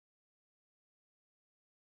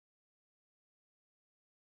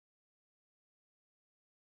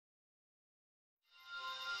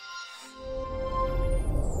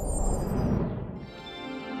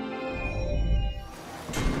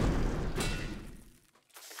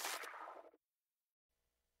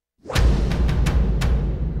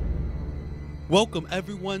Welcome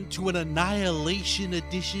everyone to an Annihilation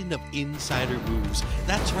edition of Insider Moves.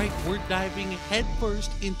 That's right, we're diving headfirst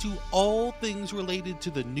into all things related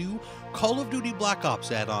to the new Call of Duty Black Ops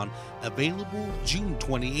add-on, available June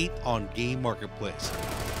 28th on Game Marketplace.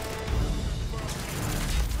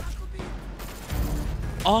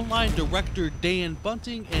 Online director Dan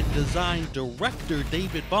Bunting and design director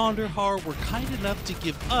David Vonderhaar were kind enough to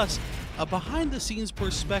give us a behind-the-scenes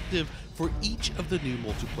perspective for each of the new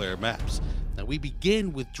multiplayer maps. Now we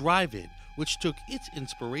begin with Drive-In, which took its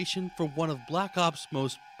inspiration from one of Black Ops'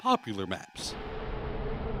 most popular maps.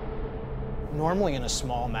 Normally in a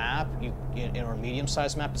small map, in a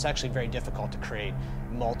medium-sized map, it's actually very difficult to create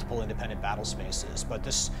multiple independent battle spaces. But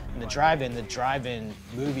in the drive-in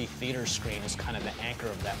movie theater screen is kind of the anchor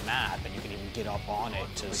of that map, and you can even get up on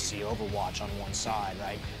it to see Overwatch on one side,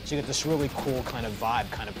 right? So you get this really cool kind of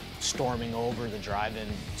vibe, kind of storming over the drive-in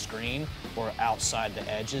screen or outside the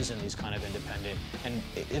edges in these kind of independent, and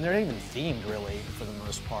they're not even themed really for the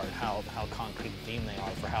most part, how concrete themed they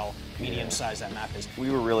are for how medium-sized that map is.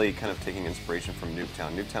 We were really kind of taking inspiration from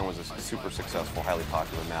Nuketown. Nuketown was a super successful, highly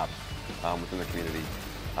popular map within the community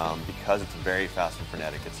because it's very fast and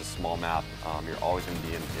frenetic. It's a small map. You're always going to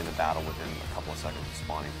be in a battle within a couple of seconds of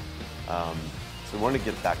spawning. So we wanted to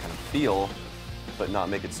get that kind of feel, but not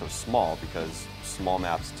make it so small, because small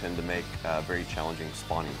maps tend to make very challenging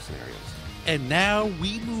spawning scenarios. And now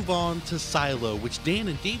we move on to Silo, which Dan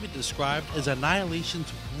and David described as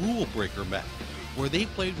Annihilation's rule breaker map, where they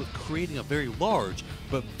played with creating a very large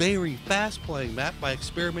but very fast-playing map by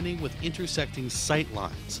experimenting with intersecting sight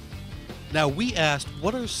lines. Now we asked,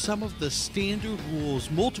 what are some of the standard rules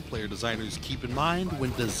multiplayer designers keep in mind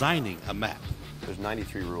when designing a map? There's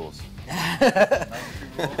 93 rules.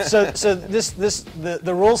 So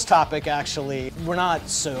the rules topic, actually, we're not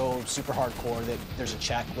so super hardcore that there's a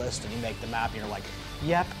checklist and you make the map and you're like,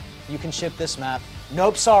 yep, you can ship this map.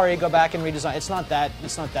 Nope, sorry, go back and redesign. It's not that.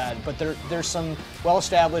 But there's some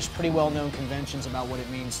well-established, pretty well-known conventions about what it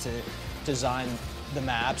means to design the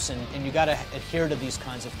maps, and you got to adhere to these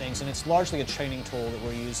kinds of things. And it's largely a training tool that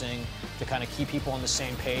we're using to kind of keep people on the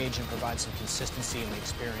same page and provide some consistency in the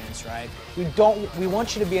experience, right? We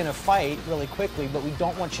want you to be in a fight really quickly, but we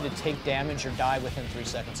don't want you to take damage or die within 3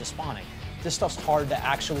 seconds of spawning. This stuff's hard to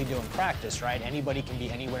actually do in practice, right? Anybody can be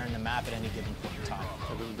anywhere in the map at any given point in time.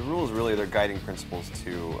 The rules really, they're guiding principles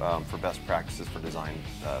for best practices for design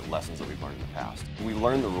lessons that we've learned in the past. We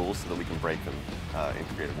learn the rules so that we can break them in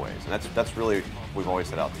creative ways, and that's really what we've always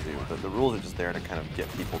set out to do. The rules are just there to kind of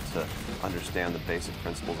get people to understand the basic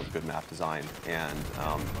principles of good map design, and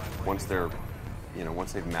once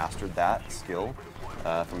they've mastered that skill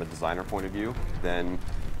from a designer point of view, then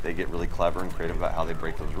they get really clever and creative about how they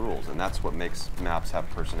break those rules, and that's what makes maps have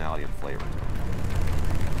personality and flavor.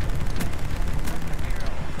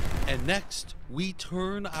 And next, we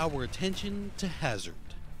turn our attention to Hazard.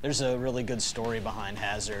 There's a really good story behind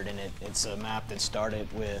Hazard, and it's a map that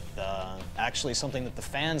started with actually something that the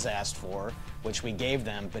fans asked for, which we gave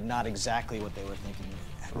them, but not exactly what they were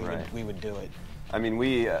thinking we would do it. I mean,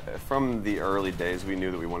 from the early days, we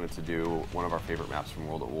knew that we wanted to do one of our favorite maps from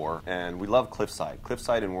World at War, and we love Cliffside.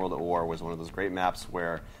 Cliffside in World at War was one of those great maps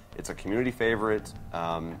where it's a community favorite.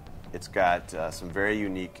 It's got some very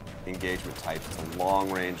unique engagement types. It's a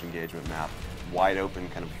long-range engagement map, wide open,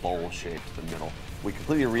 kind of bowl-shaped in the middle. We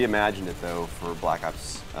completely reimagined it, though, for Black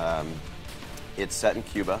Ops. It's set in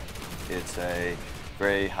Cuba. It's a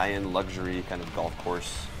very high-end luxury kind of golf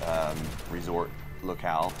course resort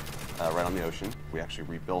locale right on the ocean. We actually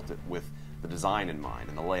rebuilt it with the design in mind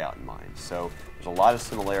and the layout in mind. So there's a lot of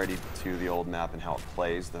similarity to the old map and how it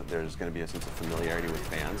plays. There's going to be a sense of familiarity with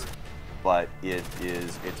fans, but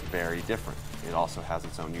it's very different. It also has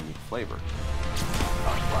its own unique flavor.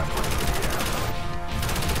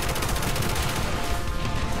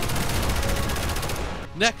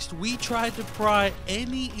 Next, we tried to pry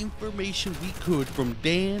any information we could from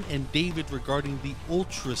Dan and David regarding the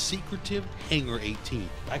ultra-secretive Hangar 18.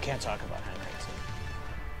 I can't talk about Hangar 18.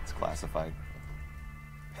 It's classified.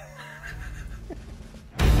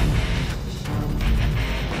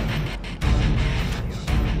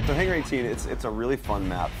 So Hangar 18, it's a really fun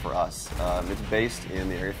map for us. It's based in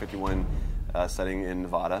the Area 51 setting in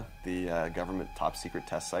Nevada, the government top secret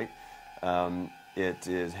test site.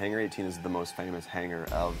 Hangar 18 is the most famous hangar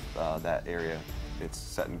of that area. It's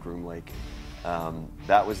set in Groom Lake.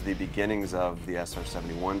 That was the beginnings of the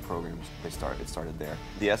SR-71 programs. It started there.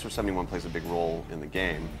 The SR-71 plays a big role in the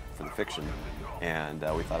game for the fiction, and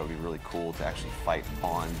we thought it would be really cool to actually fight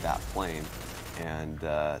on that plane and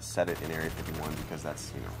set it in Area 51, because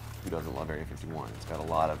that's, who doesn't love Area 51? It's got a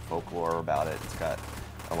lot of folklore about it. It's got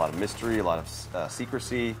a lot of mystery, a lot of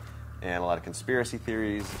secrecy, and a lot of conspiracy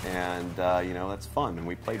theories, and you know, that's fun, and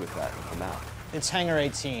we played with that with the map. It's Hangar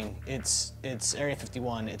 18. It's Area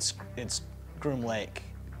 51. It's Groom Lake.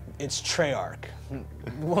 It's Treyarch.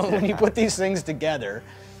 When you put these things together,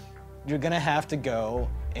 you're gonna have to go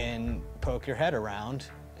and poke your head around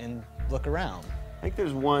and look around. I think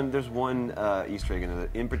there's one Easter egg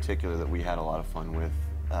in particular that we had a lot of fun with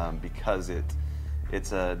because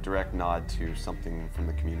it's a direct nod to something from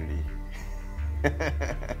the community.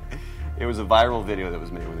 It was a viral video that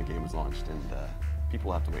was made when the game was launched, and people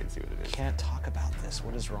will have to wait and see what it is. Can't talk about this.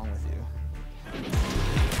 What is wrong with you?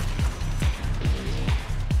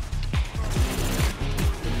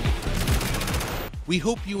 We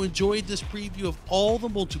hope you enjoyed this preview of all the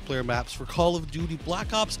multiplayer maps for Call of Duty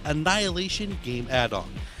Black Ops Annihilation game add-on.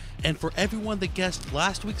 And for everyone that guessed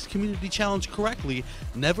last week's community challenge correctly,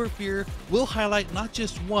 never fear, we'll highlight not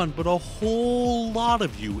just one, but a whole lot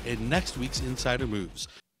of you in next week's Insider Moves.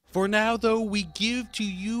 For now, though, we give to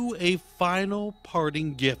you a final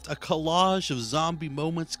parting gift, a collage of zombie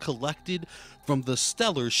moments collected from the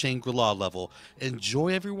stellar Shangri-La level. Enjoy,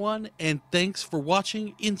 everyone, and thanks for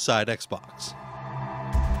watching Inside Xbox.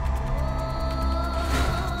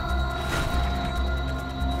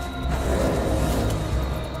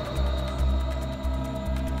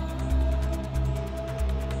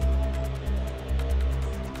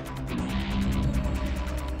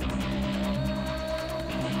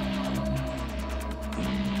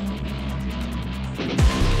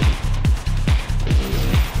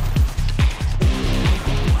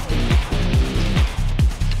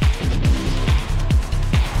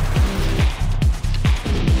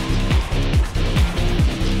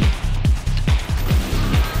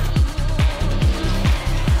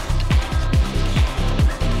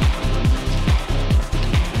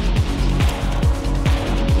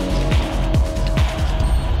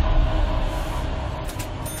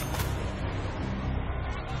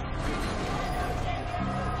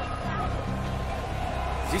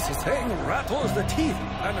 This thing rattles the teeth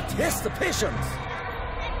and tests the patience.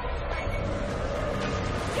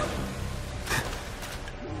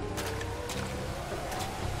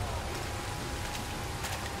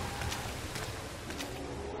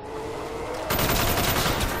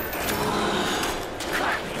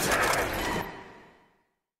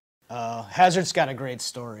 Hazard's got a great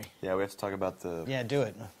story. Yeah, we have to talk about the... Yeah, do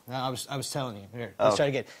it. No, I was telling you. Here, Oh. let's try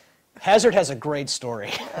to get... Hazard has a great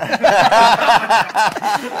story. I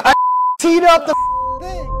teed up the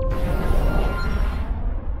thing.